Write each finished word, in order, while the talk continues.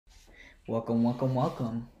Welcome, welcome,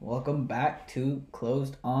 welcome. Welcome back to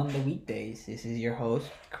Closed on the Weekdays. This is your host,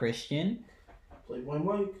 Christian, Playboy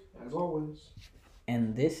Mike, as always.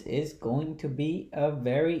 and this is going to be a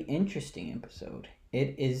very interesting episode.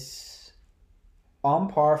 It is on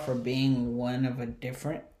par for being one of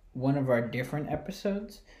our different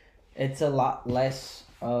episodes. It's a lot less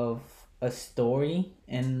of a story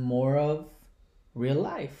and more of real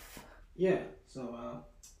life. Yeah, so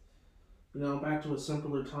back to a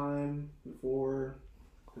simpler time before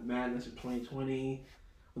the madness of 2020,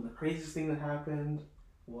 when the craziest thing that happened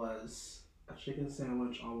was a chicken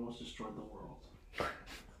sandwich almost destroyed the world.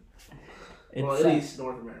 Well, It's at least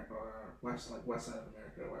North America or west side of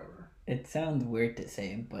America, or whatever. It sounds weird to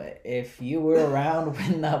say, but if you were around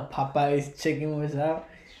when the Popeyes chicken was out,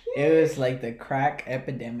 it was like the crack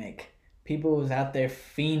epidemic. People was out there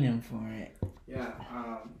fiending for it. Yeah,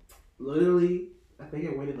 literally, I think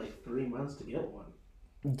I waited like 3 months to get one.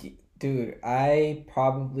 Dude, I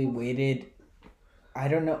probably waited. I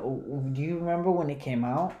don't know. Do you remember when it came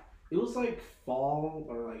out? It was like fall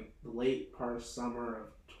or like the late part of summer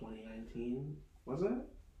of 2019, was it?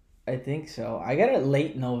 I think so. I got it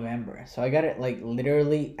late November, so I got it like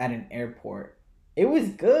literally at an airport. It was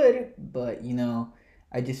good, but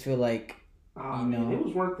I just feel like I mean, it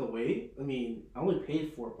was worth the wait. I mean, I only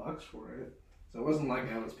paid $4 for it, so it wasn't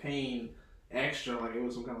like I was paying extra, like it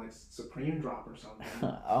was some kind of like Supreme drop or something.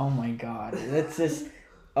 oh my god, that's just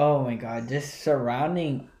oh my god, just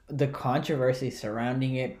surrounding the controversy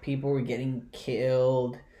surrounding it. People were getting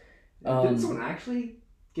killed. Didn't someone actually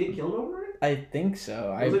get killed over it? I think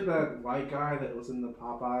so. Was it that white guy that was in the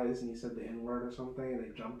Popeyes and he said the N word or something and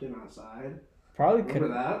they jumped him outside? Probably Remember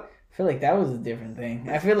could. that? I feel like that was a different thing.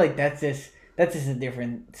 I feel like that's just a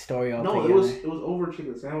different story altogether. No, it was over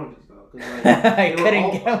chicken sandwiches though, because like I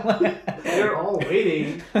couldn't get one. they were all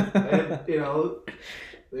waiting, and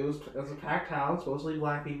it was a packed house, mostly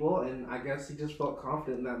black people, and I guess he just felt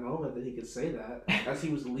confident in that moment that he could say that as he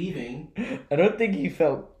was leaving. I don't think he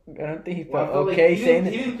felt. I don't think he Well, felt I felt like okay he saying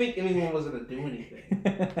didn't, he it. didn't think anyone was gonna do anything,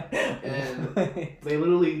 and they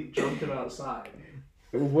literally jumped him outside.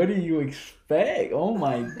 What do you expect? Oh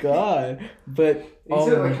my god! But He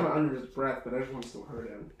said it like kind of under his breath, but everyone still heard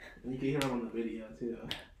him, and you can hear him on the video too.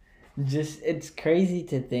 just it's crazy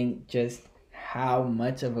to think just how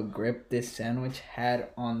much of a grip this sandwich had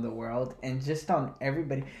on the world and just on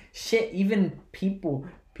everybody. Shit, even people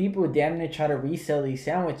damn near try to resell these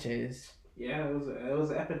sandwiches. Yeah, it was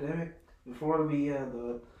an epidemic before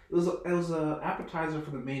it was a appetizer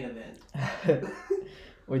for the main event.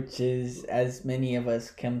 Which is, as many of us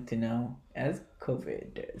come to know, as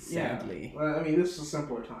COVID, sadly. Yeah, well, I mean, this is a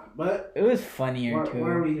simpler time, but It was funnier too. why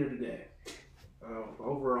are we here today?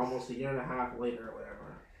 Over almost a year and a half later, or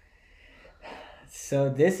whatever. So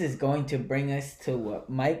this is going to bring us to what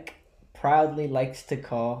Mike proudly likes to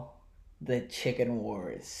call the chicken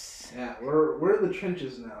wars. Yeah, we're in the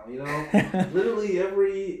trenches now. Literally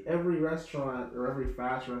every restaurant or every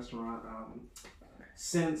fast restaurant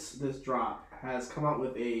since this drop has come out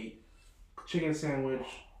with a chicken sandwich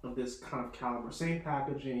of this kind of caliber, same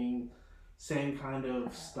packaging, same kind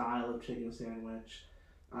of style of chicken sandwich.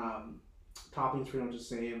 Um, Toppings pretty much the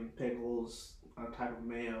same: pickles, a type of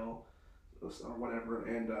mayo, or whatever,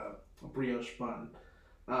 and a brioche bun.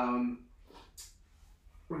 Um,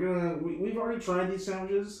 we've already tried these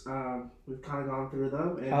sandwiches. We've kind of gone through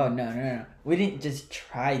them. And Oh no! We didn't just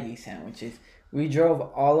try these sandwiches. We drove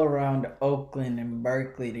all around Oakland and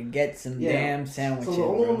Berkeley to get some damn sandwiches. So the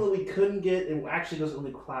only bro. one that we couldn't get, and actually doesn't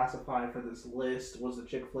really classify for this list, was the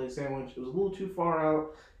Chick-fil-A sandwich. It was a little too far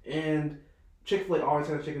out, and Chick-fil-A always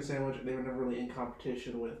had a chicken sandwich, and they were never really in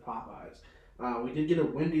competition with Popeyes. We did get a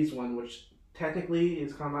Wendy's one, which technically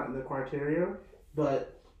is kind of not in the criteria,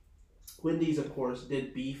 but Wendy's, of course,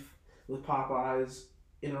 did beef with Popeyes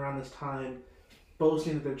in around this time,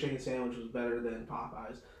 boasting that their chicken sandwich was better than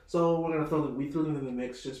Popeyes. So we threw them in the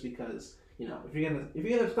mix just because if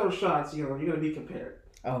you're gonna throw shots, you're gonna be compared.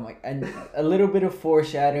 Oh my! And a little bit of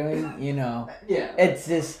foreshadowing. Yeah. It's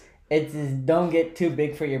just don't get too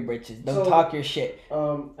big for your britches. Don't talk your shit. I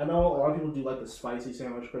know a lot of people do like the spicy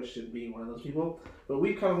sandwich, Christian being one of those people, but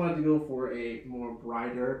we kind of wanted to go for a more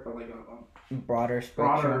brighter, or like a Broader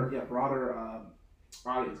spectrum. broader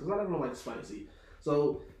audience, because not everyone likes spicy.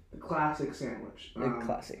 So the classic sandwich. The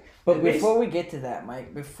classic. But and before we get to that,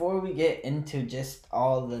 Mike, before we get into just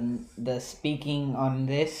all the speaking on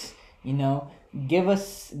this, give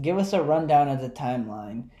us a rundown of the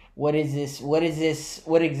timeline. What is this? What is this?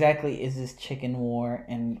 What exactly is this chicken war,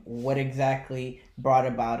 and what exactly brought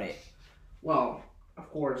about it? Well,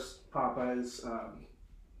 of course, Popeyes,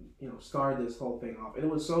 started this whole thing off, and it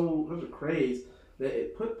was such a craze that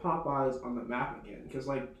it put Popeyes on the map again. Because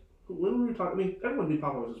like when we were talking, I mean, everyone knew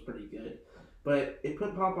Popeyes was pretty good, but it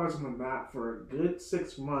put Popeyes on the map for a good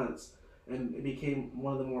 6 months, and it became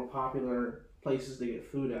one of the more popular places to get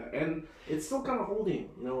food at. And it's still kind of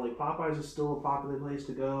holding. You know, like Popeyes is still a popular place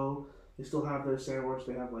to go. They still have their sandwich.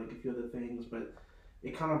 They have like a few other things, but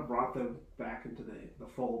it kind of brought them back into the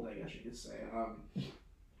fold, I guess you could say.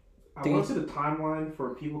 I want to say the timeline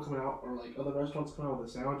for people coming out or like other restaurants coming out with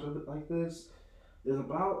a sandwich of it like this is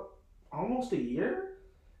about almost a year.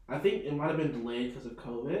 I think it might have been delayed because of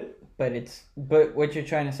COVID. But what you're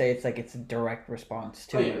trying to say, it's like it's a direct response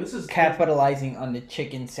to This is capitalizing on the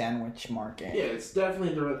chicken sandwich market. Yeah, it's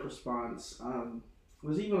definitely a direct response.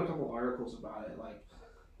 There's even a couple articles about it, like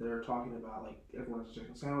they're talking about like everyone's a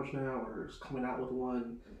chicken sandwich now, or is coming out with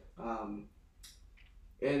one.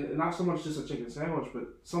 And not so much just a chicken sandwich, but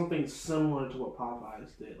something similar to what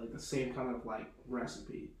Popeyes did, like the same kind of like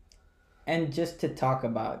recipe. And just to talk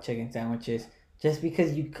about chicken sandwiches, just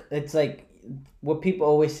because it's like what people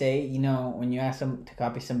always say, you know, when you ask them to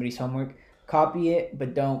copy somebody's homework, copy it,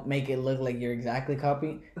 but don't make it look like you're exactly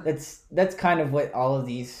copying. That's kind of what all of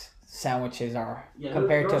these sandwiches are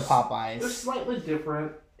compared to Popeyes. They're slightly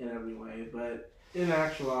different in every way, but in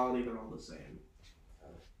actuality, they're all the same.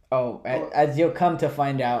 Oh, as you'll come to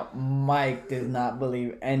find out, Mike does not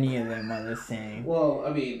believe any of them are the same. Well,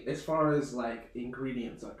 I mean, as far as like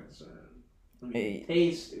ingredients are concerned, I mean,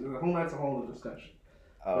 taste, that's a whole other discussion.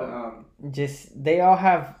 They all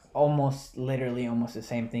have literally almost the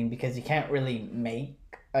same thing, because you can't really make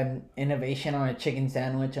an innovation on a chicken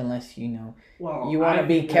sandwich unless you want to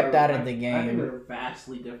be kept out of the game. I think they're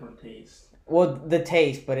vastly different tastes. Well, the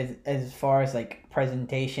taste, but as far as like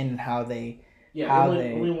presentation and how they. Yeah,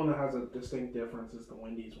 the only one that has a distinct difference is the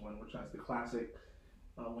Wendy's one, which has the classic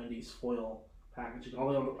Wendy's foil packaging. All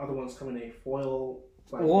the other ones come in a foil.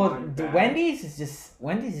 The Wendy's is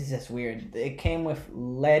just weird. It came with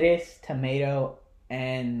lettuce, tomato,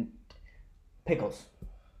 and pickles.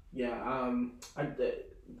 Yeah, I'm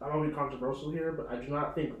gonna be controversial here, but I do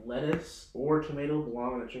not think lettuce or tomato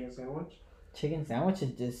belong in a chicken sandwich. Chicken sandwich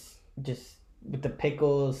is just with the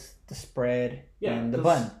pickles, the spread, and the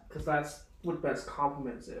bun. Because that's what best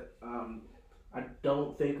complements it. I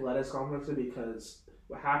don't think lettuce complements it, because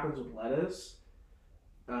what happens with lettuce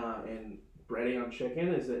and breading on chicken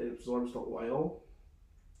is that it absorbs the oil.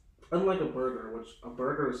 Unlike a burger, which a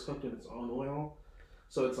burger is cooked in its own oil,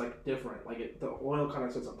 so it's like different. Like the oil kind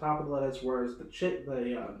of sits on top of the lettuce, whereas the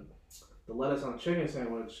lettuce on a chicken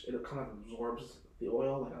sandwich, it kind of absorbs the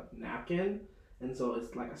oil like a napkin, and so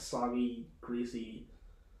it's like a soggy, greasy.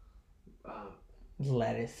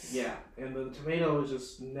 Lettuce. Yeah, and the tomato is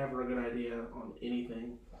just never a good idea on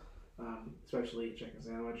anything, especially a chicken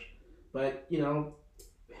sandwich. But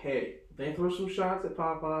hey, they threw some shots at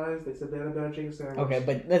Popeyes. They said they had a better chicken sandwich. Okay,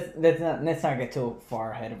 but let's not get too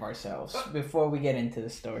far ahead of ourselves before we get into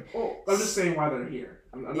the story. Well, I'm just saying why they're here.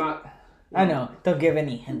 I'm not. I know. Don't give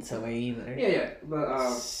any hints away either. Yeah,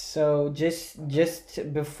 but so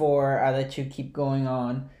just before I let you keep going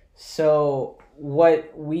on, so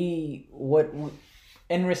what we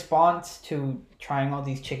in response to trying all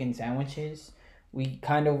these chicken sandwiches, we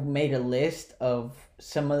kind of made a list of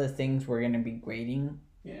some of the things we're going to be grading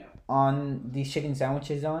on these chicken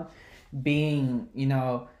sandwiches on, being,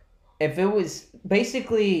 if it was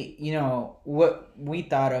basically, what we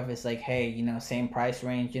thought of is like, hey, same price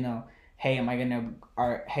range, hey,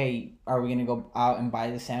 are we going to go out and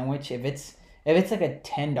buy the sandwich? If it's like a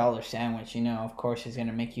 $10 sandwich, of course it's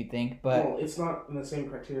gonna make you think. But well, it's not in the same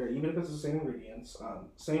criteria. Even if it's the same ingredients,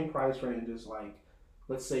 same price range is like,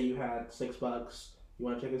 let's say you had $6, you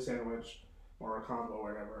want a chicken sandwich or a combo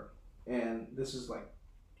or whatever, and this is like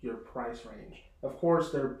your price range. Of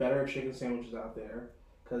course, there are better chicken sandwiches out there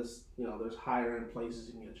because there's higher end places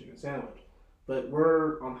you can get a chicken sandwich. But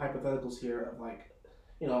we're on hypotheticals here of like,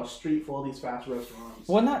 a street full of these fast restaurants.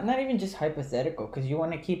 Well, not even just hypothetical, because you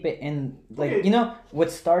want to keep it in, like,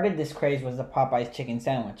 what started this craze was the Popeyes chicken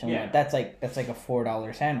sandwich. And that's like a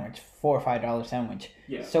 $4 sandwich, $4 or $5 sandwich.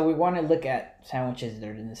 Yeah. So we want to look at sandwiches that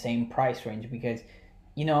are in the same price range, because,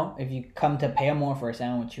 if you come to pay more for a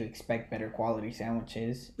sandwich, you expect better quality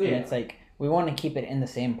sandwiches. Yeah. And it's like, we want to keep it in the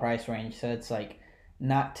same price range, so it's like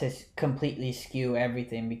not to completely skew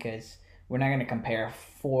everything, because we're not going to compare a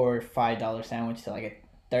 $4 or $5 sandwich to like a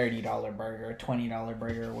 $30 burger, a $20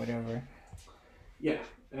 burger, or whatever. Yeah,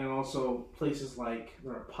 and also places like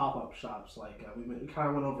there are pop-up shops. Like we kind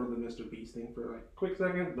of went over the Mr. Beast thing for like a quick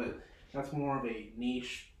second, but that's more of a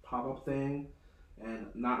niche pop-up thing, and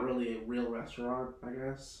not really a real restaurant, I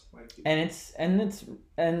guess.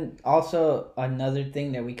 And also another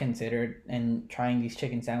thing that we considered in trying these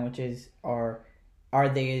chicken sandwiches are are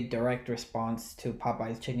they a direct response to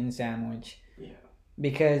Popeye's chicken sandwich? Yeah.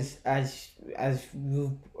 Because as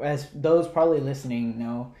those probably listening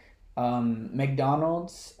know,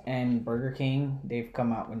 McDonald's and Burger King, they've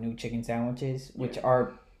come out with new chicken sandwiches, which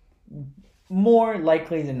are more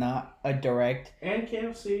likely than not a direct. And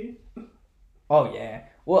KFC. Oh yeah.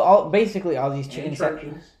 Well, basically all these chicken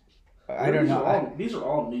sandwiches. I don't know. These are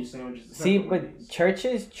all new sandwiches. See, but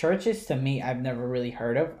churches to me, I've never really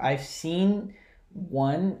heard of. I've seen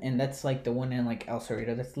one, and that's like the one in like El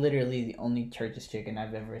Cerrito. That's literally the only Church's chicken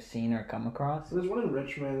I've ever seen or come across. So there's one in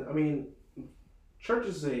Richmond. I mean, Church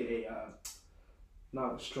is a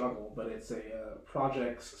not a struggle, but it's a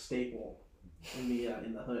project's staple in the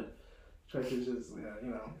hood. Church's is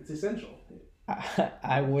it's essential.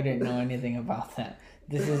 I wouldn't know anything about that.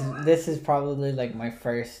 This is probably like my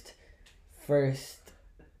first. Church's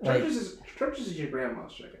is your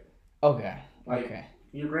grandma's chicken. Okay. Okay.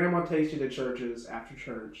 Your grandma takes you to Church's after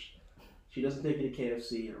church. She doesn't take you to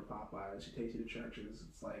KFC or Popeyes. She takes you to Church's.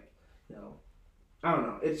 It's like, I don't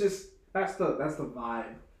know. It's just that's the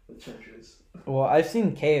vibe with Church's. Well, I've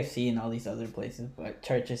seen KFC in all these other places, but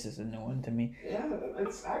Church's is a new one to me. Yeah,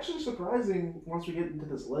 it's actually surprising once we get into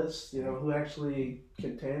this list. Who actually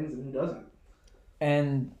contends and who doesn't.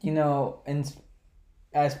 And and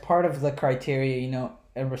as part of the criteria,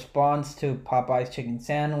 a response to Popeye's chicken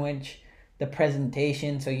sandwich, the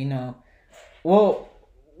presentation. So,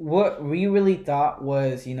 what we really thought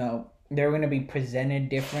was, they're going to be presented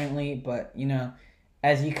differently. But,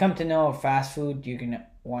 as you come to know fast food, you're going to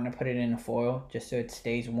want to put it in a foil just so it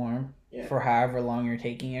stays warm for however long you're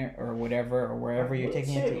taking it or whatever or wherever you're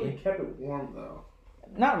taking it to eat. Kept it warm, though.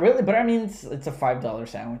 Not really, but I mean, it's a $5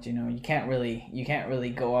 sandwich, You can't really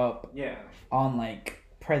go up on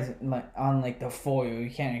on the foil. You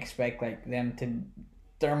can't expect like them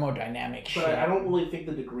to thermodynamic shit. But I don't really think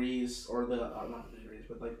the degrees or not the degrees,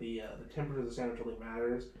 but like the temperature of the sandwich really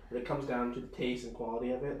matters. When it comes down to the taste and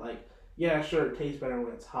quality of it, like sure, it tastes better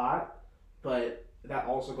when it's hot, but that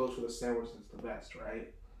also goes for the sandwich that's the best,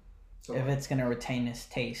 right? So if it's gonna retain its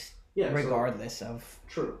taste, regardless of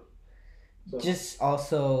true. So, just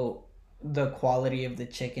also the quality of the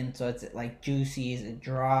chicken. So it's like juicy, is it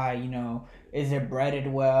dry, is it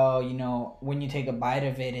breaded well, when you take a bite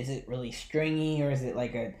of it, is it really stringy or is it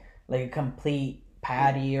like a complete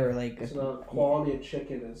patty or like the quality of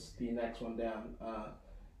chicken is the next one down.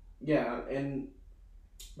 And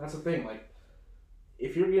that's the thing, like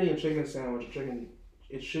if you're getting a chicken sandwich,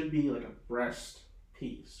 it should be like a breast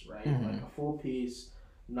piece, right? Mm-hmm. Like a full piece,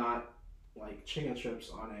 not like chicken strips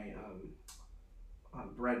on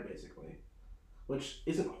bread, basically, which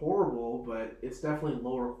isn't horrible, but it's definitely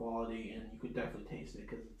lower quality, and you could definitely taste it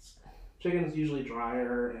because chicken is usually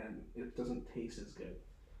drier and it doesn't taste as good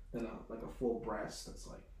than a full breast that's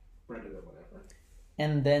like breaded or whatever.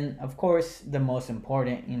 And then, of course, the most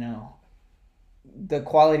important, the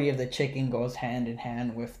quality of the chicken goes hand in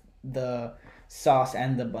hand with the sauce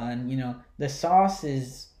and the bun. The sauce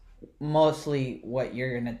is mostly what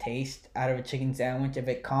you're gonna taste out of a chicken sandwich. If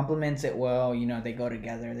it complements it well, they go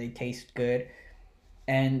together, they taste good.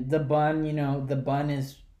 And the bun, the bun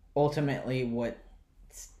is ultimately what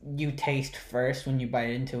you taste first when you bite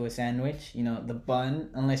into a sandwich. The bun,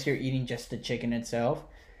 unless you're eating just the chicken itself,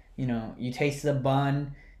 you taste the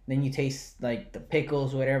bun, then you taste like the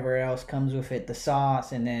pickles, whatever else comes with it, the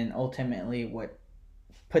sauce, and then ultimately what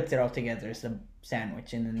puts it all together is the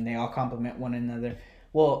sandwich. And then they all complement one another.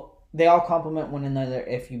 Well, they all complement one another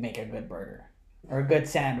if you make a good burger or a good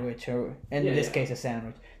sandwich, or in this case a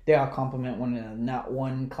sandwich. They all complement one another. Not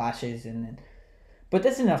one clashes. But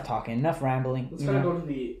that's enough talking, enough rambling. Let's kind of go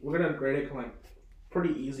to we're gonna grade it kind of like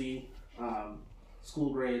pretty easy,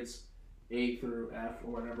 school grades, A through F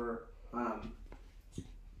or whatever.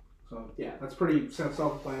 So yeah, that's pretty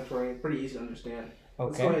self-explanatory, pretty easy to understand. Okay.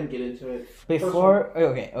 Let's go ahead and get into it.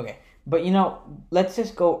 Okay. But let's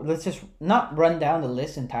just not run down the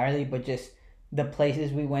list entirely, but just the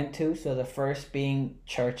places we went to. So the first being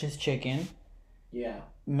Church's Chicken. Yeah.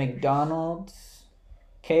 McDonald's,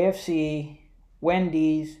 KFC,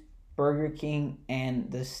 Wendy's, Burger King, and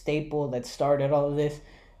the staple that started all of this,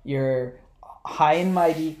 your high and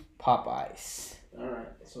mighty Popeyes. Alright,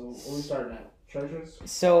 so what we starting at? Church's?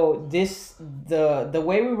 So the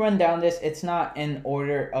way we run down this, it's not in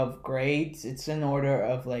order of grades. It's in order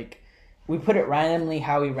of like, we put it randomly,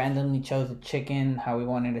 how we randomly chose the chicken, how we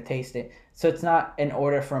wanted to taste it. So it's not in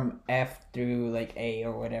order from F through like A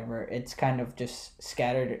or whatever. It's kind of just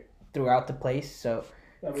scattered throughout the place. So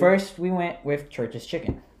first we went with Church's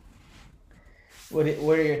Chicken. What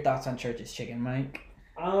are your thoughts on Church's Chicken, Mike?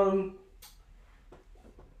 It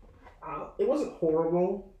wasn't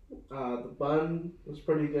horrible. The bun was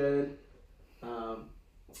pretty good. Um,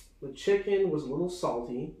 the chicken was a little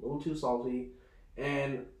salty, a little too salty,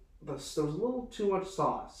 and there was a little too much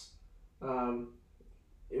sauce. Um,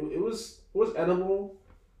 it was edible.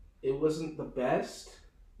 It wasn't the best, Mhm.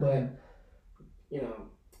 but you know,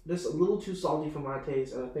 just a little too salty for my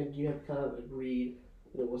taste, and I think you have kind of agreed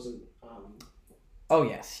that it wasn't. Oh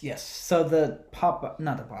yes, yes. So the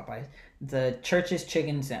not the Popeyes, the Church's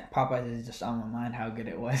chicken Popeyes is just on my mind how good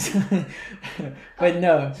it was. But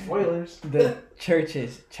no, Spoilers. the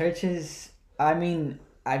Church's. I mean,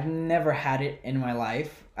 I've never had it in my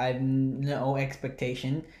life. I've no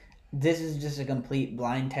expectation. This is just a complete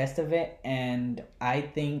blind test of it, and I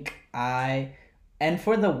think and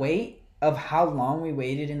for the wait of how long we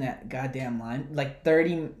waited in that goddamn line, like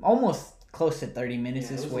 30, almost close to 30 minutes,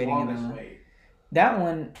 Yeah, it just was the waiting in the longest line. wait. That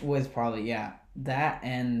one was probably, yeah. That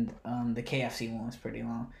and the KFC one was pretty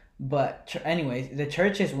long. But anyways, the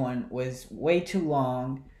Church's one was way too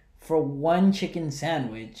long for one chicken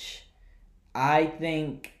sandwich. I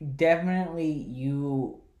think definitely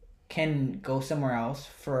you can go somewhere else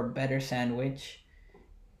for a better sandwich,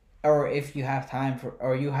 or if you have time for,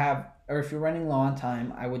 or if you're running low on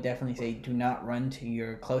time, I would definitely say do not run to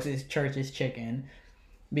your closest Church's chicken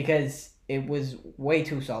because it was way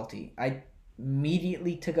too salty. I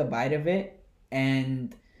immediately took a bite of it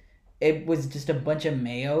and it was just a bunch of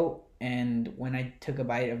mayo. And when I took a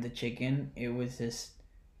bite of the chicken, it was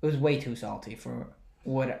way too salty for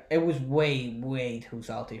what it was way too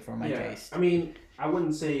salty for my Yeah, taste. I mean, I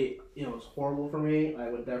wouldn't say it's horrible for me. I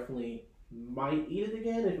would definitely might eat it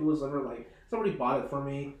again if it was ever like somebody bought it for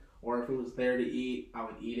me, or if it was there to eat, I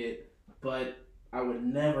would eat it. But I would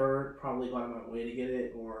never probably go out of my way to get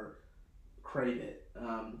it or crave it.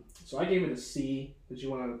 So I gave it a C. Did you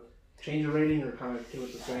want to change your rating or kind of keep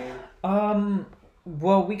it the same?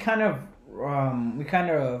 Well, we kind of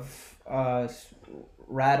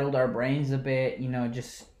rattled our brains a bit,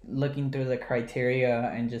 just looking through the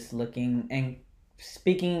criteria and just looking and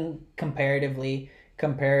speaking comparatively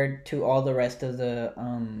compared to all the rest of the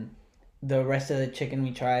chicken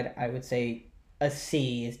we tried. I would say a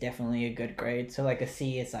C is definitely a good grade. So like a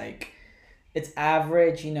C is like it's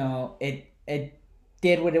average, it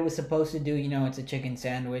did what it was supposed to do, it's a chicken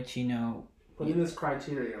sandwich, But in this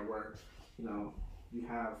criteria where you know you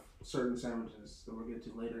have certain sandwiches that we'll get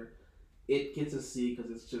to later, it gets a C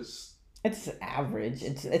because it's just it's average.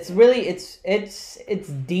 It's really it's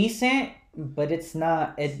decent, but it's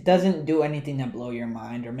not. It doesn't do anything to blow your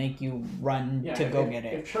mind or make you run yeah. to go If, get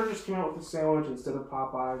it. if Church's came out with a sandwich instead of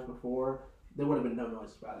Popeyes before, there would have been no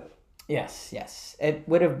noise about it. Yes, yes. It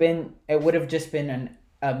would have been. It would have just been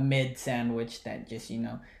a mid sandwich that just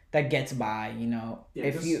that gets by. Yeah,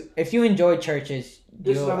 If you enjoy churches,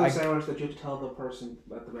 this is another sandwich that you have to tell the person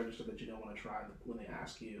at the register that you don't want to try when they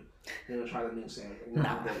ask you. You're gonna try the new sandwich.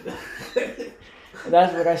 Nah.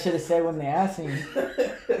 That's what I should have said when they asked me.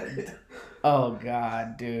 Oh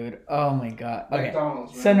God, dude. Oh my God. Okay.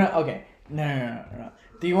 McDonald's. Man. So no. Okay. No.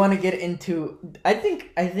 Do you want to get into? I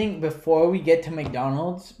think before we get to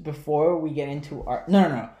McDonald's, before we get into our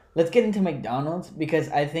no. Let's get into McDonald's because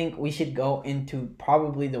I think we should go into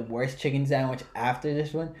probably the worst chicken sandwich after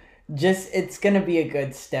this one. Just it's gonna be a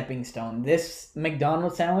good stepping stone. This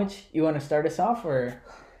McDonald's sandwich. You want to start us off or?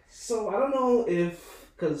 So I don't know if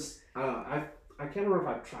because I can't remember if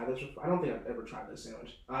I've tried this. I don't think I've ever tried this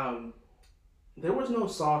sandwich. There was no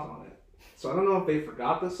sauce on it, so I don't know if they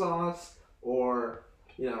forgot the sauce or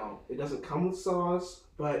it doesn't come with sauce.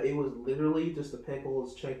 But it was literally just the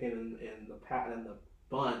pickles, chicken, and the pat and the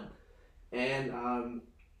bun, and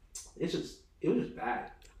it was just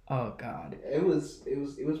bad. Oh God. It was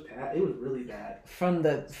bad. It was really bad. From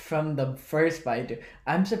the first bite, dude.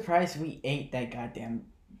 I'm surprised we ate that goddamn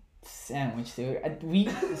sandwich, dude. We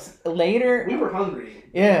later. We were hungry.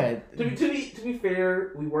 Yeah. To be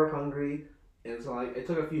fair, we were hungry, and so like it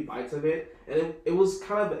took a few bites of it, and it was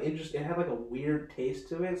kind of an interesting. It had like a weird taste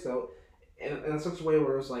to it, so in such a way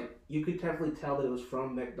where it was like you could definitely tell that it was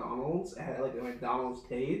from McDonald's. It had like a McDonald's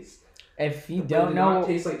taste. If you But it don't did know, not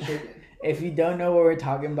taste like chicken. if you don't know what we're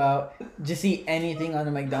talking about, just eat anything on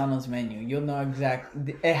the McDonald's menu. You'll know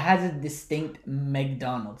exactly. It has a distinct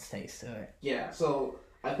McDonald's taste to it. Yeah, so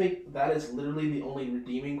I think that is literally the only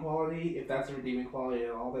redeeming quality, if that's a redeeming quality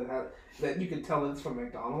at all, that you can tell it's from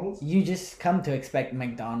McDonald's. You just come to expect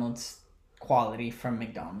McDonald's quality from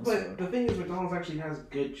McDonald's But food. the thing is, McDonald's actually has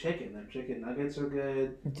good chicken. Their chicken nuggets are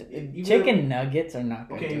good. Chicken nuggets are not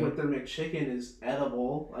good. Okay, dude. but their McChicken is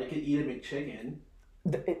edible. I could eat a McChicken.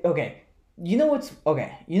 Okay, you know what's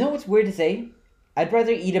weird to say? I'd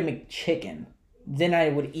rather eat a McChicken than I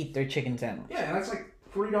would eat their chicken sandwich. Yeah, and that's like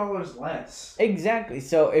 $3 less. Exactly.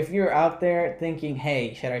 So if you're out there thinking,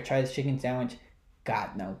 hey, should I try this chicken sandwich?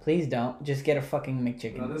 God, no. Please don't. Just get a fucking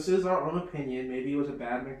McChicken. Now, this is our own opinion. Maybe it was a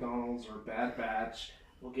bad McDonald's or a bad batch.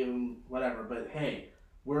 We'll give them whatever. But hey,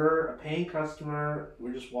 we're a paying customer.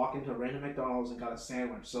 We're just walking to a random McDonald's and got a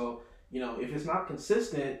sandwich. So, if it's not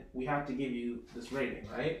consistent, we have to give you this rating,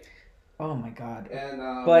 right? Oh my God.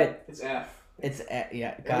 And but it's F. It's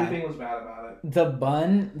yeah. God. Everything was bad about it. The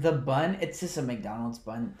bun. It's just a McDonald's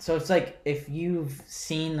bun. So it's like if you've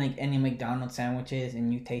seen like any McDonald's sandwiches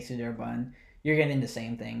and you tasted their bun, you're getting the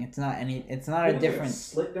same thing. It's not a different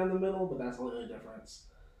slit down the middle, but that's the only difference.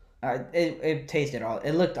 It tasted all.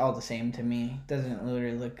 It looked all the same to me. Doesn't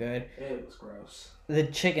literally look good. It was gross. The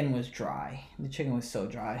chicken was dry. The chicken was so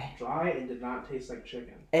dry. Dry and did not taste like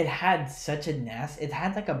chicken. It had such a nasty. It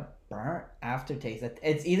had like a burnt aftertaste.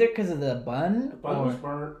 It's either because of the bun. The bun was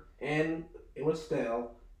burnt and it was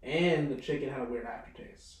stale, and the chicken had a weird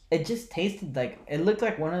aftertaste. It just tasted like it looked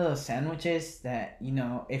like one of those sandwiches that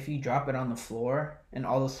if you drop it on the floor and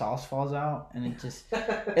all the sauce falls out, and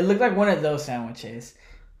it looked like one of those sandwiches.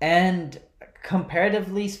 And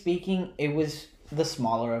comparatively speaking, it was the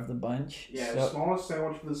smaller of the bunch. Yeah, the smallest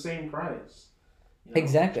sandwich for the same price.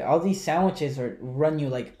 Exactly. All these sandwiches run you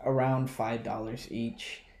like around $5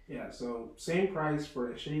 each. Yeah, so same price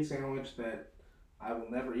for a shitty sandwich that I will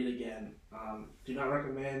never eat again. Do not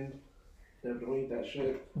recommend. Don't eat that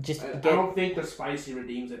shit. I don't think the spicy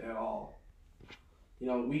redeems it at all.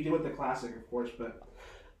 We do with the classic, of course, but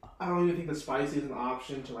I don't even think the spicy is an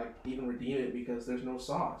option to even redeem it because there's no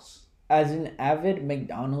sauce. As an avid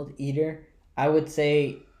McDonald's eater, I would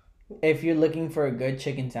say if you're looking for a good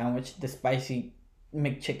chicken sandwich, the spicy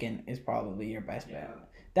McChicken is probably your best bet.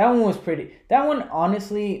 That one was pretty. That one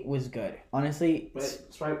honestly was good. Honestly, but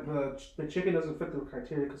the chicken doesn't fit the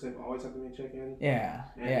criteria because they've always had the McChicken. Yeah,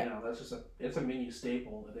 and that's just it's a menu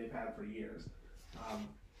staple that they've had for years.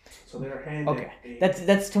 So they're handed. Okay,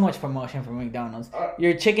 that's too much promotion for McDonald's.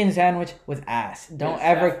 Your chicken sandwich was ass. Don't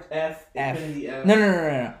ever F. Infinity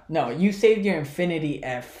F. No. You saved your Infinity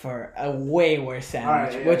F for a way worse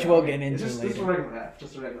sandwich, which we'll get into later. Just a regular F.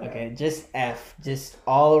 Just a regular. Okay, just F. Just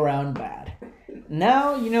all around bad.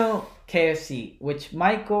 Now KFC, which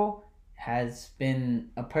Michael has been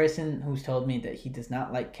a person who's told me that he does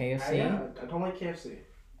not like KFC. I don't like KFC.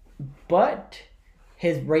 But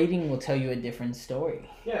his rating will tell you a different story.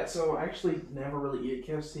 Yeah, so I actually never really eat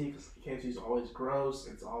at KFC because KFC is always gross.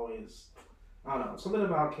 It's always, I don't know, something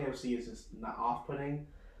about KFC is just not off-putting.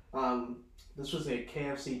 This was a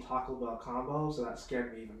KFC Taco Bell combo, so that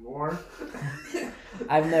scared me even more.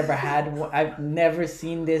 I've never had one. I've never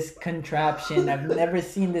seen this contraption. I've never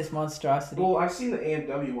seen this monstrosity. Well, I've seen the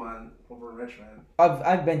A&W one over in Richmond.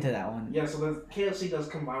 I've been to that one. Yeah, so the KFC does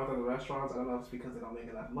combine with other restaurants. I don't know if it's because they don't make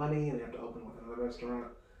enough money and they have to open with another restaurant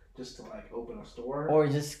just to open a store, or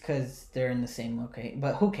just because they're in the same location.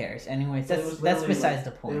 But who cares? Anyways, that's besides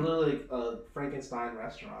the point. They're literally a Frankenstein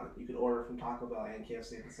restaurant. You could order from Taco Bell and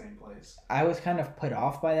KFC at the same place. I was kind of put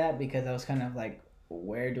off by that because I was kind of like,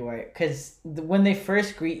 where do I? Because when they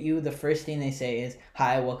first greet you, the first thing they say is,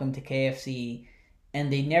 "Hi, welcome to KFC."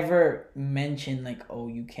 And they never mention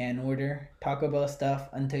you can order Taco Bell stuff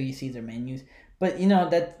until you see their menus. But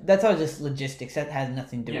that's all just logistics. That has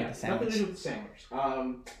nothing to do with the sandwich. Nothing to do with the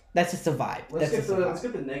sandwich. That's just a vibe. Let's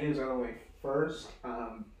get the negatives out of the way first.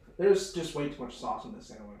 There's just way too much sauce in this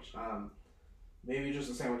sandwich. Maybe just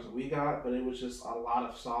the sandwich that we got, but it was just a lot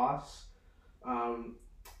of sauce.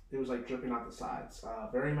 It was dripping out the sides.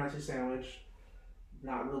 Very messy sandwich.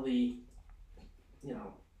 Not really,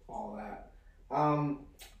 all that.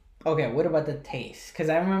 Okay, what about the taste? Because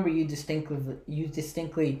I remember you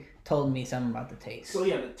distinctly told me something about the taste. So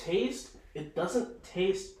yeah, the taste, it doesn't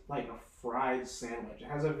taste like a fried sandwich. It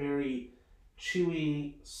has a very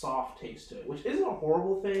chewy, soft taste to it, which isn't a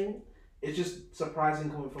horrible thing. It's just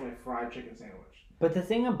surprising coming from a fried chicken sandwich. But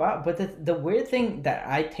the weird thing that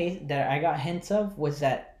I got hints of was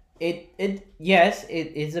that it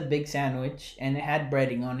is a big sandwich and it had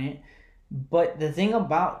breading on it. But the thing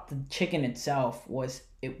about the chicken itself was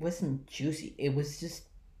it wasn't juicy. It was just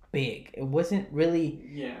big. It wasn't really...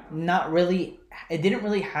 Yeah. Not really... It didn't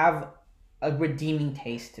really have a redeeming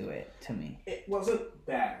taste to it, to me. It wasn't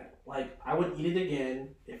bad. I would eat it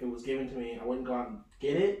again if it was given to me. I wouldn't go out and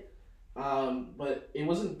get it. But it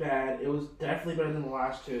wasn't bad. It was definitely better than the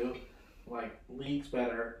last two. Leagues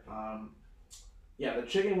better. Yeah, the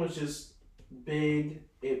chicken was just big.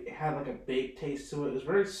 It had a baked taste to it. It was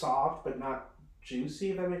very soft, but not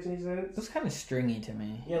juicy, if that makes any sense. It was kind of stringy to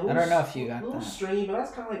me. Yeah, I don't know if you got that. A little stringy, but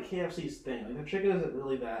that's kind of like KFC's thing. The chicken isn't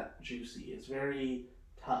really that juicy. It's very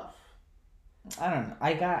tough. I don't know.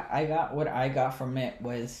 I got what I got from it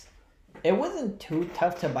was it wasn't too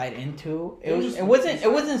tough to bite into. It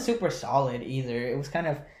wasn't super solid either. It was kind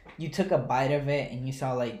of you took a bite of it and you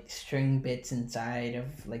saw like string bits inside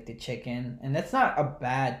of like the chicken, and that's not a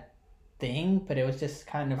bad thing, but it was just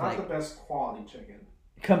kind of Not like the best quality chicken.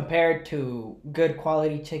 compared to good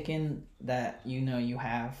quality chicken that you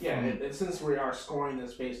have. Yeah, and since we are scoring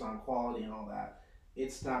this based on quality and all that,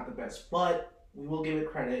 it's not the best. But we will give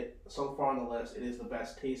it credit. So far on the list, it is the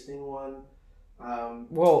best tasting one.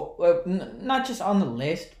 Well, not just on the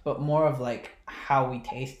list, but more of like how we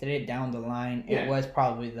tasted it down the line. Yeah. It was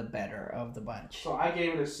probably the better of the bunch. So I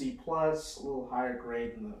gave it a C plus, a little higher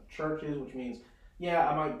grade than the Church's, which means yeah,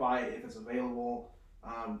 I might buy it if it's available,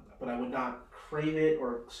 but I would not crave it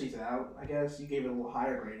or seek it out. I guess you gave it a little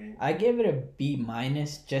higher grading. I gave it a B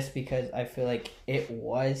minus just because I feel like it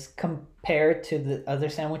was compared to the other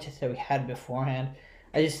sandwiches that we had beforehand.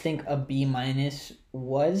 I just think a B minus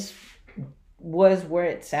was where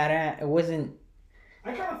it sat at. It wasn't.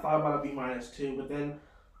 I kind of thought about a B minus too, but then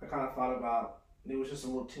I kind of thought about it was just a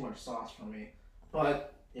little too much sauce for me.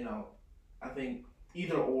 But I think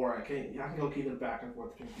either or I can go either back and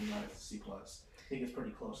forth between B minus and C plus. I think it's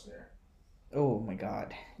pretty close there. Oh my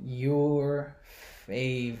god, your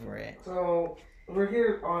favorite. So we're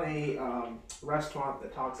here on a restaurant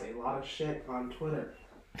that talks a lot of shit on Twitter.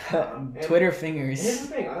 Twitter And fingers. here's the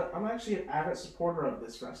thing, I'm actually an avid supporter of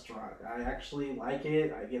this restaurant. I actually like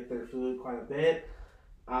it. I get their food quite a bit.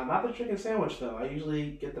 Not the chicken sandwich though. I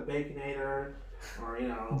usually get the Baconator,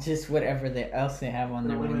 or Just whatever else they have on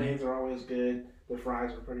their their menu. lemonades are always good. Their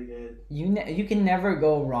fries are pretty good. You can never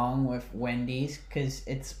go wrong with Wendy's because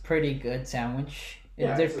it's pretty good sandwich.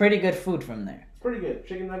 Yeah, There's pretty good food from there. It's pretty good.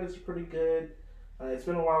 Chicken nuggets are pretty good. It's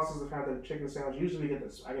been a while since I've had the chicken sandwich. Usually I get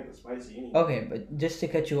the spicy anyway. Okay, but just to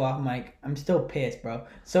cut you off, Mike, I'm still pissed, bro.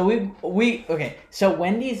 So okay. So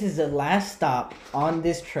Wendy's is the last stop on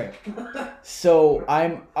this trip. So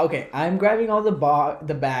I'm grabbing all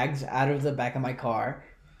the bags out of the back of my car,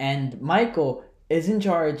 and Michael is in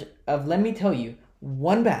charge of. Let me tell you,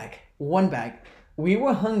 one bag. We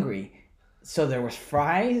were hungry, so there was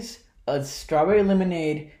fries, a strawberry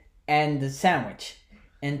lemonade, and the sandwich,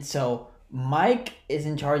 and so. Mike is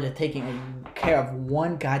in charge of taking care of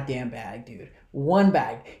one goddamn bag, dude. One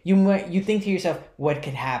bag. You think to yourself, what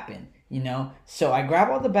could happen? So I grab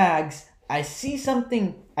all the bags. I see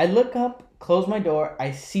something. I look up, close my door.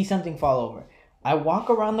 I see something fall over. I walk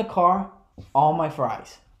around the car. All my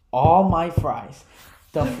fries.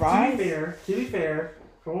 The fries. To be fair,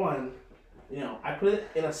 for one, I put it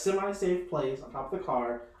in a semi-safe place on top of the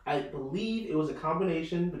car. I believe it was a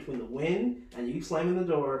combination between the wind and you slamming the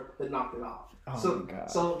door that knocked it off. Oh my God.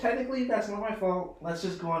 So technically that's not my fault. Let's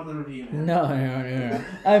just go on to the review, man. No.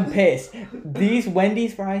 I'm pissed. These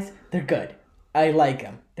Wendy's fries, they're good. I like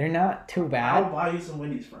them. They're not too bad. I'll buy you some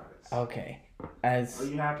Wendy's fries. Okay. Are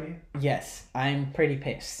you happy? Yes, I'm pretty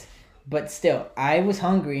pissed. But still, I was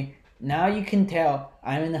hungry. Now you can tell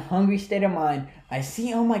I'm in a hungry state of mind. I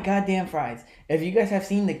see all my goddamn fries. If you guys have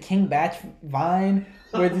seen the King Batch Vine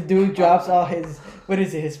where the dude drops all his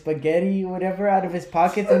his spaghetti or whatever out of his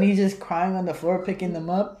pockets and he's just crying on the floor picking them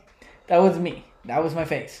up, that was me. That was my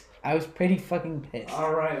face. I was pretty fucking pissed.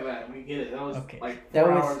 All right, man, we get it. That was like that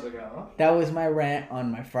 4 was- hours ago. That was my rant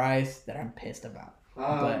on my fries that I'm pissed about.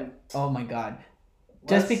 But oh my god,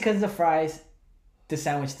 just because the fries, the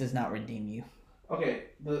sandwich does not redeem you. Okay,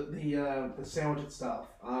 the sandwich itself.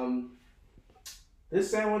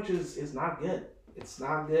 This sandwich is not good. It's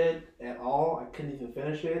not good at all. I couldn't even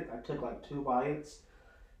finish it. I took like 2 bites.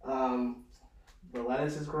 The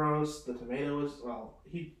lettuce is gross. The tomato is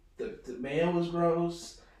the mayo is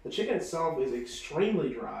gross. The chicken itself is extremely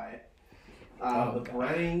dry. The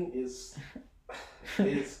breading is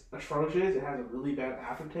atrocious. It has a really bad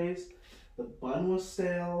aftertaste. The bun was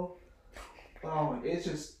stale. Oh,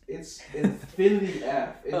 it's infinity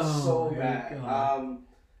F. It's so bad.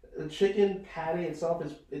 The chicken patty itself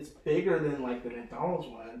it's bigger than like the McDonald's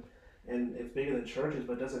one, and it's bigger than Church's,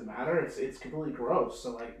 but it doesn't matter. It's completely gross.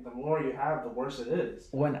 So like the more you have, the worse it is.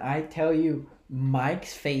 When I tell you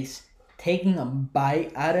Mike's face taking a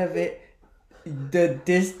bite out of it, the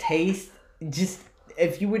distaste, just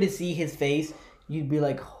if you were to see his face, you'd be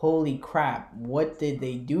like, holy crap, what did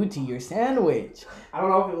they do to your sandwich? I don't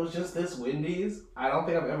know if it was just this Wendy's. I don't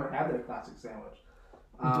think I've ever had their classic sandwich.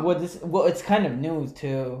 It's kind of new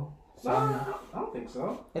too. No, I don't think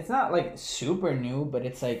so. It's not like super new, but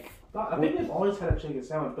it's like. I think they've always had a chicken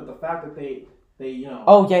sandwich, but the fact that they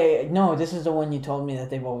Oh yeah, no, this is the one you told me that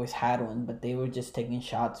they've always had one, but they were just taking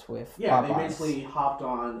shots with. Yeah, Popeyes. they basically hopped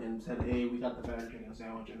on and said, "Hey, we got the better chicken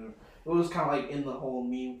sandwich," and it was kind of like in the whole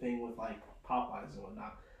meme thing with like Popeyes and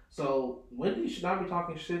whatnot. So Wendy's should not be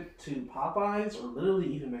talking shit to Popeyes or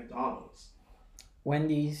literally even McDonald's.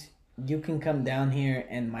 Wendy's, you can come down here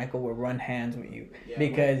and Michael will run hands with you Yeah,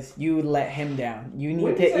 because you let him down. You need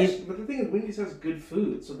Wendy's to actually, but the thing is, Wendy's has good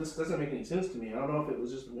food, so this doesn't make any sense to me. I don't know if it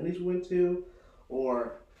was just the Wendy's we went to,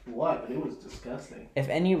 or what, but it was disgusting. If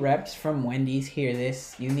any reps from Wendy's hear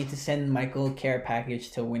this, you need to send Michael a care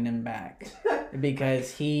package to win him back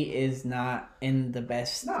because he is not in the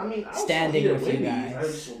best No, I mean, I'll standing still eat with at you Wendy's. I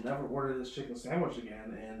guys. just will never order this chicken sandwich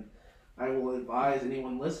again, and I will advise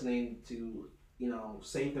anyone listening to,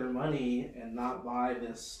 save their money and not buy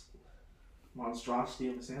this monstrosity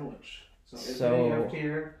of a sandwich. So if any up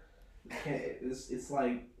here, it's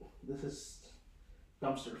like, this is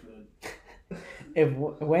dumpster food. If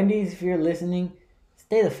Wendy's, if you're listening,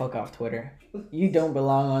 stay the fuck off Twitter. You don't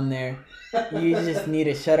belong on there. You just need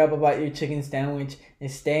to shut up about your chicken sandwich and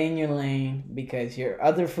stay in your lane because your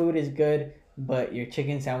other food is good, but your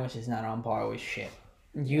chicken sandwich is not on par with shit.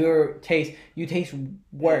 You taste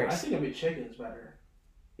worse. Yeah, I think a McChicken is better.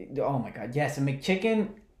 Oh my god, yes, a McChicken.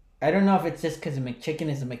 I don't know if it's just because a McChicken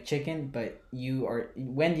is a McChicken, but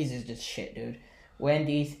Wendy's is just shit, dude.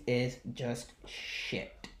 Wendy's is just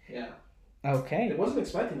shit. Yeah. Okay. I wasn't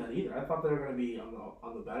expecting that either. I thought they were going to be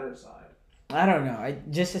on the better side. I don't know. I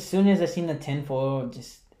just as soon as I seen the tinfoil,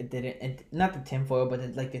 not the tinfoil,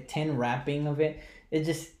 but like the tin wrapping of it. It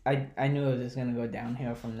just I knew it was just gonna go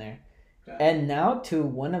downhill from there. Okay. And now to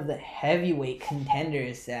one of the heavyweight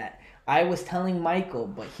contenders that I was telling Michael,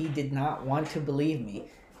 but he did not want to believe me.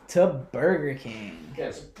 To Burger King.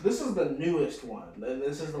 Yes, this is the newest one, and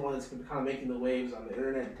this is the one that's been kind of making the waves on the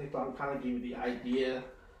internet and TikTok. Kind of gave me the idea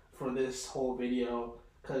for this whole video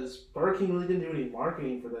because Burger King really didn't do any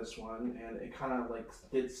marketing for this one, and it kind of like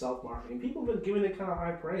did self-marketing. People have been giving it kind of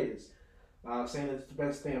high praise, saying it's the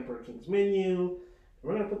best thing on Burger King's menu.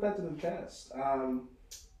 We're gonna put that to the test.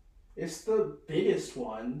 It's the biggest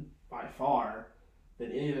one by far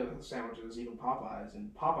than any of the sandwiches, even Popeyes,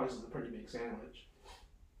 and Popeyes is a pretty big sandwich.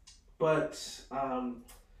 But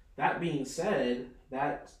that being said,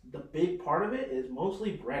 that the big part of it is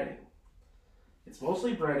mostly breading. It's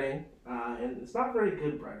mostly breading, and it's not very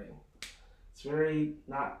good breading. It's very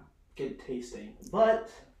not good tasting. But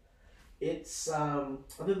it's,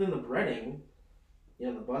 other than the breading,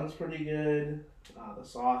 the bun's pretty good, the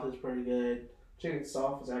sauce is pretty good, chicken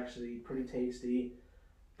sauce is actually pretty tasty,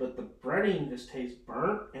 but the breading just tastes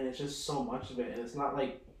burnt, and it's just so much of it, and it's not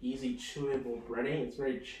like easy chewable breading. It's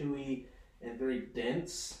very chewy and very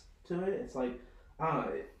dense to it. It's like, I don't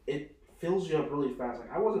know, it fills you up really fast.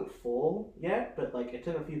 Like, I wasn't full yet, but like, I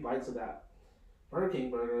took a few bites of that Burger King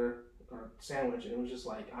burger or sandwich, and it was just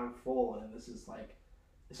like, I'm full, and this is like,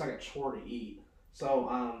 it's like a chore to eat. So,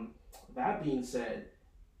 that being said,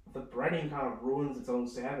 the breading kind of ruins its own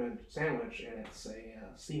sandwich, and it's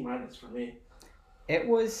a C- for me. It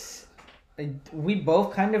was. We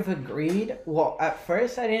both kind of agreed. Well, at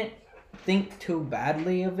first I didn't think too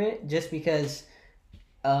badly of it, just because,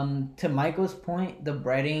 to Michael's point, the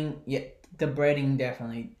breading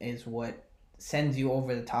definitely is what sends you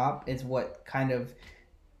over the top. It's what kind of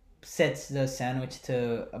sets the sandwich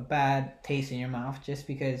to a bad taste in your mouth, just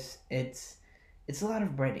because it's a lot of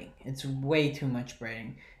breading. It's way too much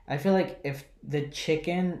breading. I feel like if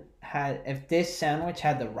this sandwich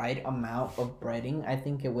had the right amount of breading, I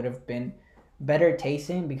think it would have been better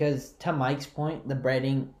tasting, because to Mike's point, the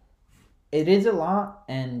breading, it is a lot,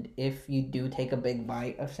 and if you do take a big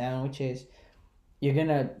bite of sandwiches, you're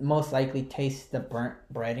gonna most likely taste the burnt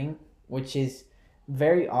breading, which is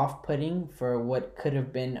very off-putting for what could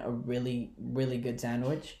have been a really, really good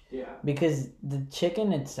sandwich. Yeah. Because the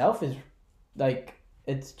chicken itself is like,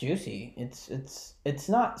 it's juicy. It's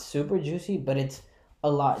not super juicy, but it's a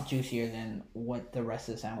lot juicier than what the rest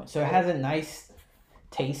of the sandwich. So it has a nice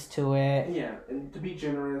taste to it. Yeah, and to be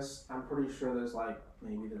generous, I'm pretty sure there's like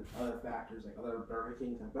maybe there's other factors, like other Burger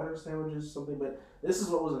Kings have better sandwiches, something. But this is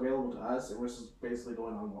what was available to us, and we're just basically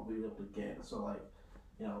going on what we were able to get. So like,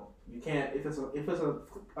 you can't, if it's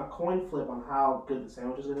a coin flip on how good the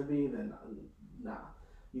sandwich is gonna be, then nah,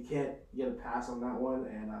 you can't get a pass on that one.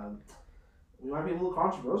 And we might be a little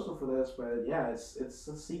controversial for this, but yeah, it's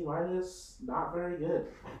a C-, not very good,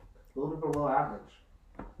 a little bit below average.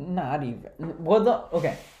 Not even. Well,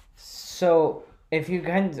 okay. So if you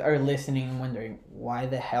guys are listening and wondering why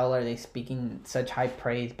the hell are they speaking such high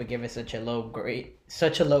praise but give it such a low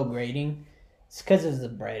grading, it's because of the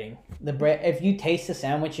breading. The bread. If you taste the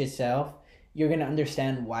sandwich itself, you're gonna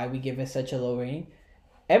understand why we give it such a low rating.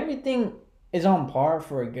 Everything is on par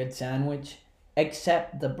for a good sandwich,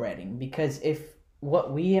 except the breading. Because if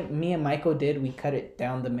me and Michael did, we cut it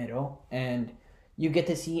down the middle, and you get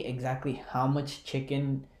to see exactly how much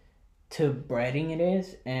chicken to breading it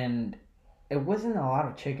is, and it wasn't a lot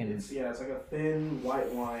of chicken. It's like a thin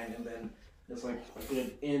white wine, and then it's like a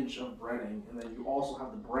good inch of breading, and then you also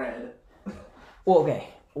have the bread. Well, okay.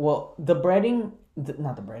 Well, the breading,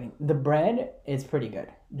 not the breading, the bread is pretty good.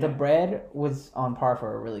 The bread was on par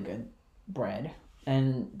for a really good bread.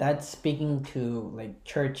 And that's speaking to like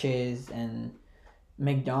churches and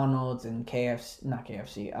McDonald's and KFC, not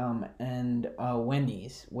KFC, and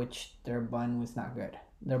Wendy's, which their bun was not good.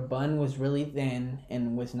 Their bun was really thin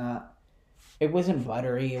and was not, it wasn't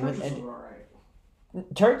buttery. Churches were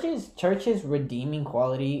alright. Churches redeeming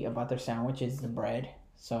quality about their sandwich is the bread.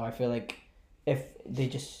 So I feel like if they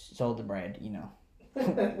just sold the bread,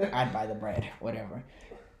 I'd buy the bread, whatever.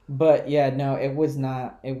 But yeah, no, it was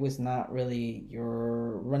not. It was not really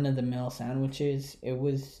your run of the mill sandwiches. It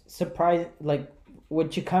was surprise like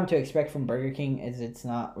what you come to expect from Burger King is it's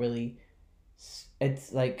not really.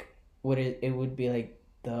 It's like what it would be like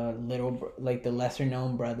like the lesser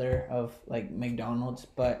known brother of like McDonald's,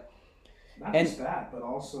 but not just that, but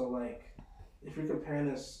also like if you're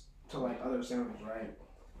comparing this to like other sandwiches, right?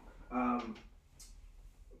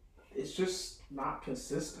 It's just not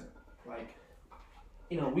consistent. Like,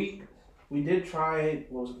 we did try,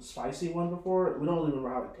 what was it, the spicy one before. We don't really remember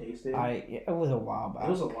how it tasted. It was a while back. It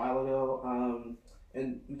was a while ago.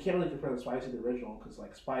 And you can't really compare the spicy to the original because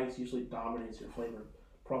like spice usually dominates your flavor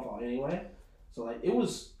profile anyway. So like it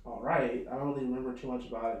was all right. I don't really remember too much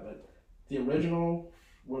about it, but the original,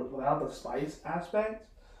 without the spice aspect,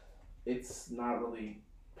 it's not really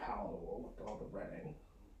palatable with all the breading.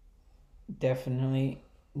 Definitely,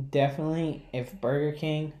 if Burger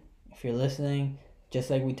King, if you're listening, just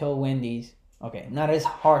like we told Wendy's, okay, not as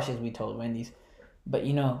harsh as we told Wendy's, but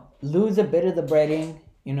lose a bit of the breading,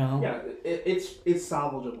 Yeah, it's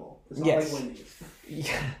salvageable. It's not Yes. like Wendy's.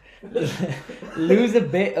 Yeah. Lose a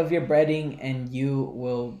bit of your breading and you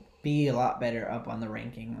will be a lot better up on the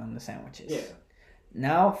ranking on the sandwiches. Yeah.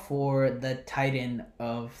 Now for the titan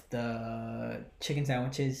of the chicken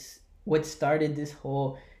sandwiches, what started this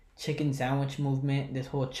whole chicken sandwich movement, this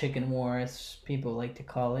whole chicken war as people like to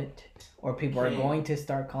call it, or people are going to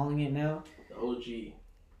start calling it now. The OG.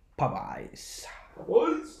 Popeyes.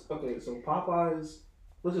 What? Okay, so Popeyes,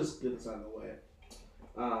 let's just get this out of the way.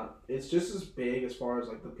 It's just as big as far as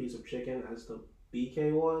like the piece of chicken as the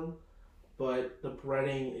BK one, but the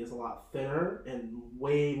breading is a lot thinner and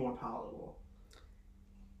way more palatable.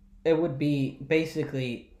 It would be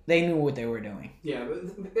basically they knew what they were doing. Yeah,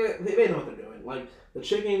 they know what they're doing. Like the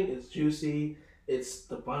chicken is juicy,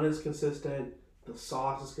 the bun is consistent, the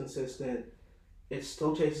sauce is consistent. It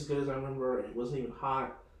still tastes as good as I remember. It wasn't even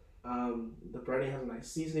hot. The breading has a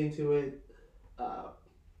nice seasoning to it.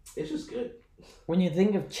 It's just good. When you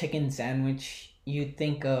think of chicken sandwich, you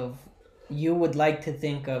would like to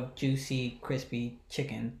think of juicy, crispy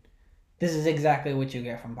chicken. This is exactly what you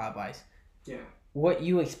get from Popeyes. Yeah. What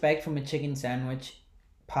you expect from a chicken sandwich,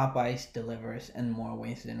 Popeyes delivers in more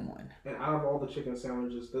ways than one. And out of all the chicken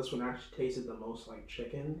sandwiches, this one actually tasted the most like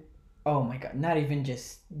chicken. Oh my god, not even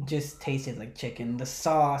just tasted like chicken. The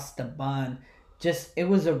sauce, the bun, it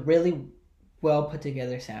was a really well put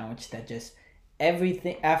together sandwich that just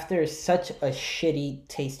everything after such a shitty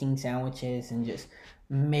tasting sandwiches and just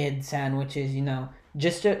mid sandwiches,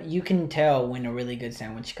 you can tell when a really good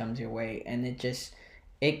sandwich comes your way, and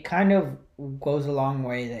it kind of goes a long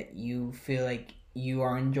way that you feel like you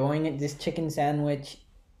are enjoying it. This chicken sandwich,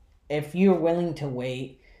 if you're willing to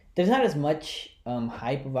wait, there's not as much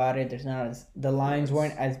hype about it. The lines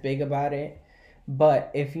weren't as big about it, but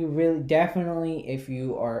if you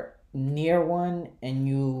are near one and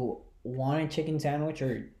you want a chicken sandwich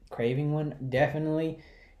or craving one, definitely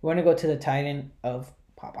you want to go to the titan of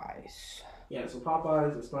Popeyes. Yeah, so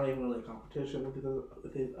Popeyes, it's not even really a competition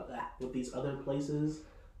with these other places.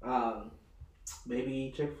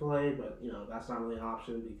 Maybe Chick-fil-A, but that's not really an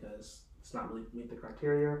option because it's not really meet the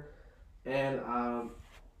criteria. And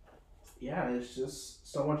yeah, it's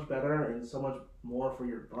just so much better and so much more for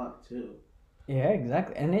your buck too. Yeah,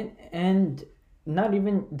 exactly. And not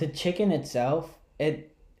even the chicken itself, it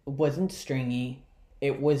wasn't stringy.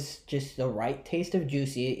 It was just the right taste of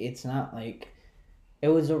juicy. It's not like it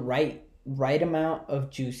was a right amount of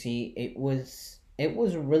juicy. It was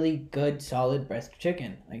really good, solid breast of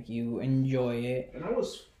chicken. Like you enjoy it. And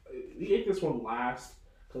we ate this one last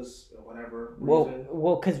because whatever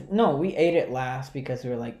reason. We ate it last because we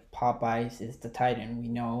were like Popeyes is the titan. We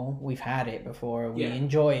know we've had it before. We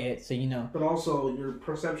enjoy it, so But also, your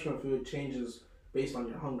perception of food changes based on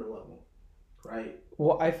your hunger level, right?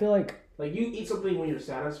 Well, I feel like you eat something when you're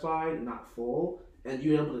satisfied, not full, and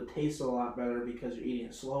you're able to taste it a lot better because you're eating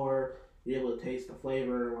it slower. be able to taste the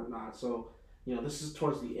flavor and whatnot. So, this is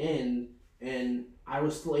towards the end, and I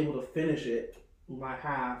was still able to finish it, my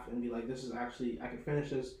half, and be like, this is actually, I can finish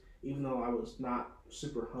this, even though I was not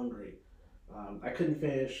super hungry. I couldn't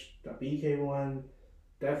finish the BK one,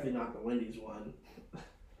 definitely not the Wendy's one.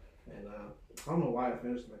 And I don't know why I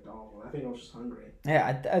finished the McDonald's one. I think I was just hungry.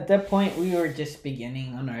 Yeah, at that point, we were just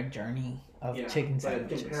beginning on our journey of chicken But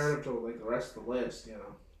sandwiches. compared to like the rest of the list,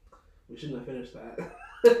 we shouldn't have finished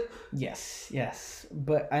that. Yes.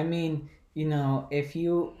 But I mean, if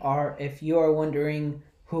you are wondering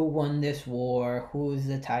who won this war, who's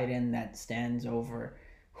the titan that stands over,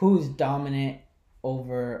 who's dominant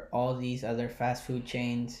over all these other fast food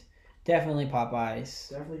chains, definitely Popeyes.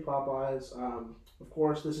 Definitely Popeyes. Of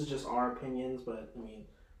course, this is just our opinions, but I mean,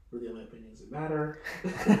 we're the only opinions that matter.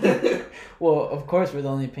 Well, of course, we're the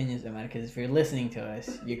only opinions that matter, because if you're listening to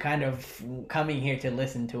us, you're kind of coming here to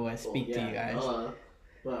listen to us speak to you guys.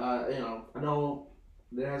 But I know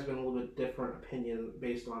there has been a little bit different opinion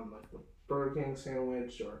based on like the Burger King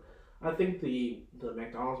sandwich, or I think the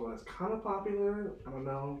McDonald's one is kind of popular. I don't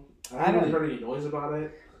know. I haven't really heard any noise about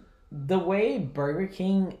it. The way Burger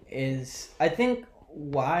King is, I think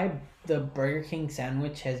why the Burger King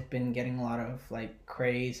sandwich has been getting a lot of like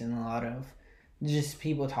craze and a lot of just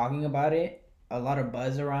people talking about it, a lot of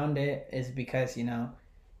buzz around it, is because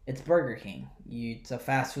it's Burger King. It's a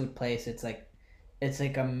fast food place. It's like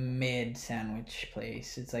a mid sandwich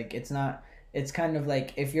place. It's like it's not. It's kind of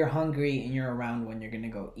like if you're hungry and you're around when you're gonna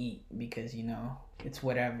go eat, because it's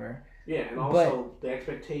whatever. Yeah, and also the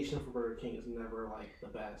expectation for Burger King is never like the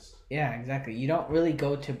best. Yeah, exactly. You don't really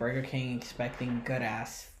go to Burger King expecting good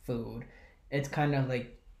ass food. It's kind of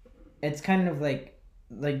like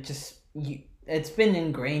just you. It's been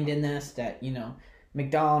ingrained in us that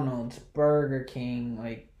McDonald's, Burger King,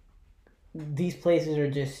 like these places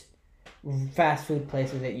are just fast food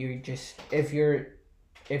places that you just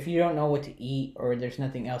if you don't know what to eat or there's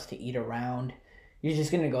nothing else to eat around, you're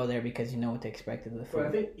just gonna go there because you know what to expect of the food. But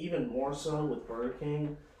I think even more so with Burger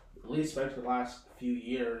King, at least especially the last few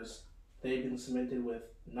years, they've been cemented with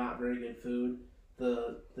not very good food.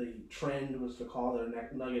 The trend was to call their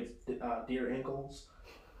nuggets deer ankles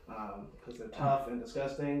because they're tough and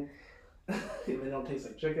disgusting. They don't taste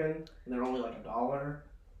like chicken, and they're only like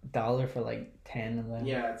 $1 for like 10 of them.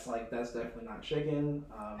 Yeah, it's like that's definitely not chicken.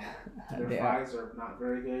 Their fries are not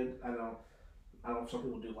very good. I don't know if some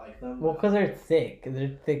people do like them. Well, because they're thick. They're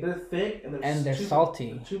thick and they're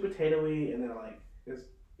salty. Too potatoey, and they're like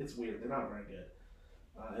it's weird. They're not very good.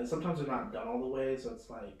 And sometimes they're not done all the way, so it's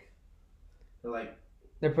like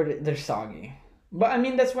they're soggy. But I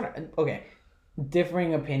mean okay.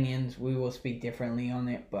 Differing opinions, we will speak differently on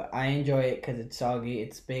it, but I enjoy it because it's soggy,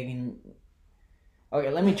 it's big, and okay,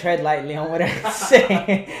 let me tread lightly on what I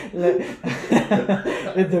say.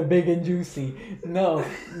 They're big and juicy. No,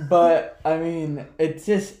 but I mean, it's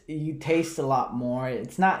just you taste a lot more.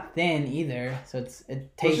 It's not thin either, so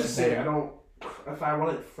it tastes better. If I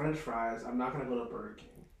wanted French fries, I'm not gonna go to Burger King.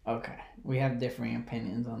 Okay, we have differing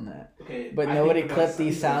opinions on that. Okay, but nobody clipped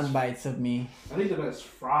these sound bites of me. I think the best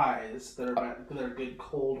fries that are good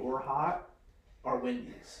cold or hot are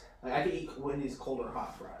Wendy's. Like I can eat Wendy's cold or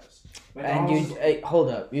hot fries. McDonald's, and you hold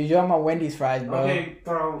up, you're talking about Wendy's fries, bro. Okay,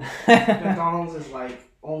 bro. McDonald's is like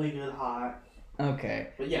only good hot. Okay,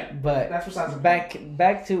 but that's besides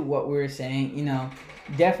back to what we were saying.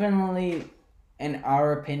 Definitely. In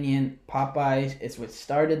our opinion, Popeyes is what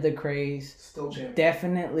started the craze. Still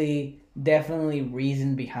champion. Definitely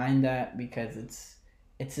reason behind that, because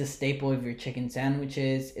it's a staple of your chicken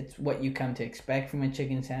sandwiches. It's what you come to expect from a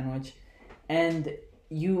chicken sandwich. And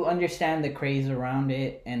you understand the craze around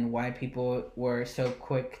it and why people were so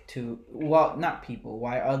quick to, well, not people,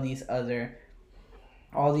 why all these other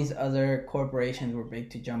corporations were big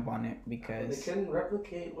to jump on it, because they couldn't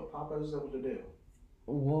replicate what Popeyes was able to do.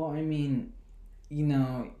 Well, I mean,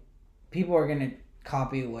 people are gonna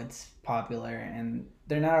copy what's popular, and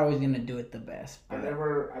they're not always gonna do it the best. But I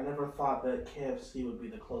never thought that KFC would be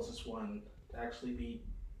the closest one to actually be,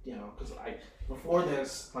 because before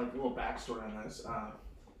this, like a little backstory on this,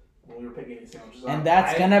 when we were picking these sandwiches up, and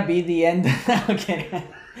that's gonna be the end. Okay.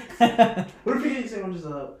 We were picking these sandwiches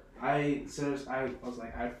up. I was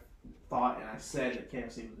like, I thought and I said that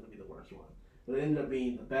KFC was gonna be the worst one, but it ended up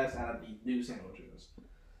being the best out of the new sandwiches.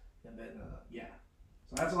 And then,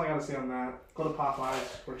 So that's all I gotta say on that. Go to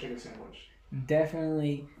Popeyes for a chicken sandwich.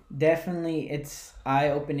 Definitely, it's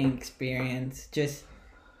eye-opening experience. Just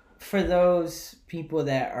for those people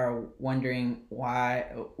that are wondering why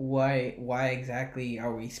exactly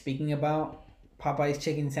are we speaking about Popeyes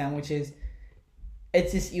chicken sandwiches,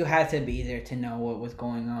 it's just you had to be there to know what was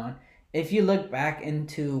going on. if you look back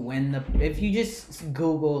into if you just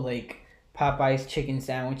Google like Popeye's chicken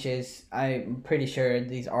sandwiches, I'm pretty sure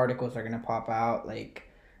these articles are gonna pop out like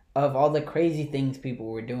of all the crazy things people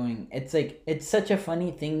were doing. It's like it's such a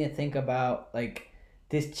funny thing to think about. Like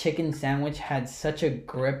this chicken sandwich had such a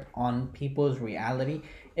grip on people's reality.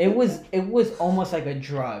 It was almost like a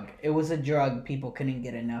drug. It was a drug people couldn't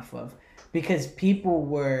get enough of because people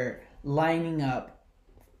were lining up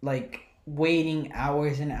like waiting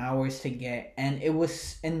hours and hours to get, and it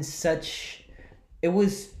was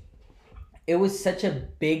it was such a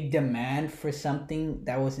big demand for something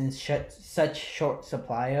that was in such short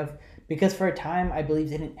supply of, because for a time I believe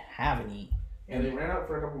they didn't have any. And they ran out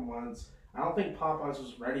for a couple months. I don't think Popeyes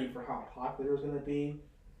was ready for how popular it was going to be.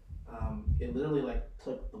 It literally like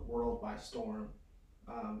took the world by storm,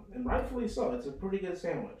 and rightfully so. It's a pretty good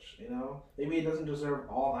sandwich, you know. Maybe it doesn't deserve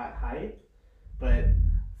all that hype, but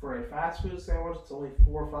for a fast food sandwich, it's only $4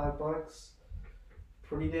 or $5.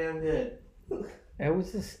 Pretty damn good. It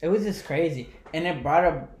was just crazy, and it brought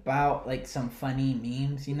about like some funny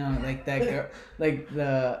memes, like that girl, like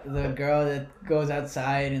the girl that goes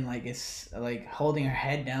outside and like is like holding her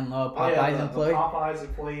head down low. Oh, yeah, Popeyes the employee. Popeyes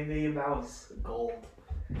employee meme, that was gold.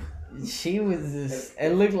 She was just.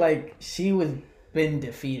 It looked like she was been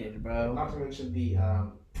defeated, bro. Not to mention the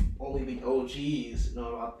only the OGs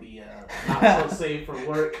know about the not so safe for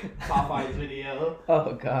work Popeyes video.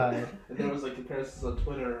 Oh god. And there was like comparisons on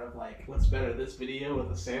Twitter of like, what's better, this video with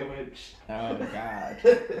a sandwich? Oh god.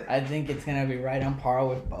 I think it's gonna be right on par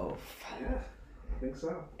with both. Yeah, I think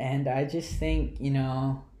so. And I just think,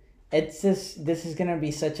 this is gonna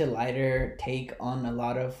be such a lighter take on a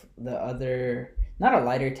lot of the other, not a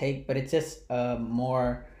lighter take, but it's just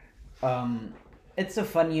more it's a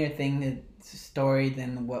funnier story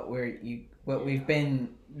than what we've been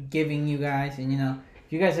giving you guys. And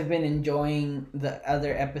if you guys have been enjoying the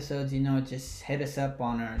other episodes, just hit us up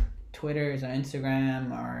on our Twitters, our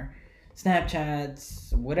Instagram, our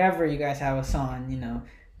Snapchats, whatever you guys have us on.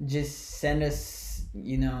 Just send us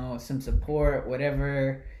some support,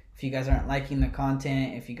 whatever. If you guys aren't liking the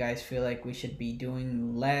content, if you guys feel like we should be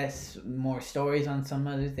doing more stories on some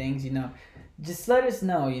other things, just let us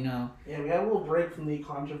know. Yeah, we had a little break from the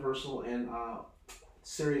controversial and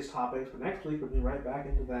serious topics, but next week we'll be right back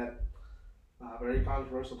into that very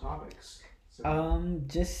controversial topics. So.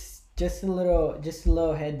 Just a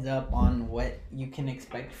little heads up on what you can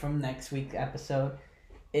expect from next week's episode.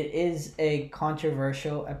 It is a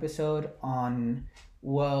controversial episode on,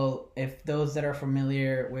 well, if those that are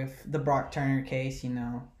familiar with the Brock Turner case, I'm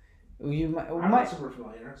not super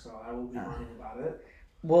familiar, so I will be learning about it.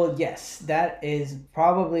 Well, yes, that is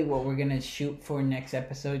probably what we're gonna shoot for next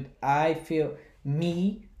episode. I feel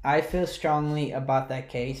strongly about that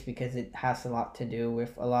case because it has a lot to do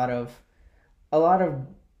with a lot of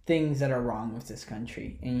things that are wrong with this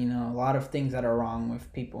country, and a lot of things that are wrong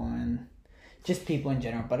with people and just people in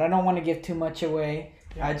general. But I don't want to give too much away.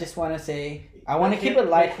 Yeah. I just want to say I want to keep it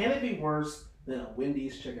light. Can it be worse than a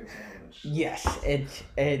Wendy's chicken sandwich? Yes, it's.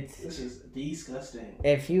 This is disgusting.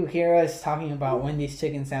 If you hear us talking about Wendy's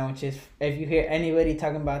chicken sandwiches, if you hear anybody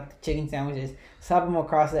talking about chicken sandwiches, slap them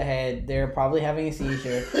across the head. They're probably having a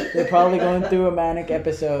seizure. They're probably going through a manic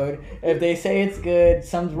episode. If they say it's good,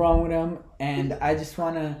 something's wrong with them. And I just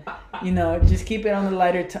want to, just keep it on the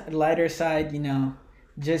lighter side.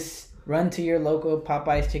 Just run to your local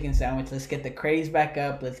Popeye's chicken sandwich. Let's get the craze back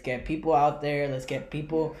up. Let's get people out there. Let's get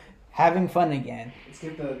people having fun again. Let's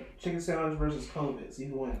get the chicken sandwich versus COVID. See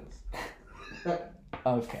who wins.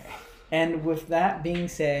 Okay. And with that being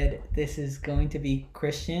said, this is going to be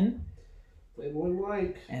Christian. Playboy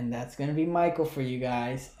Mike. And that's going to be Michael for you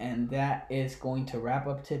guys. And that is going to wrap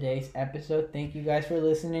up today's episode. Thank you guys for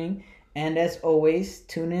listening. And as always,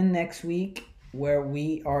 tune in next week where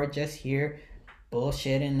we are just here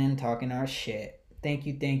bullshitting and talking our shit. Thank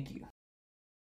you.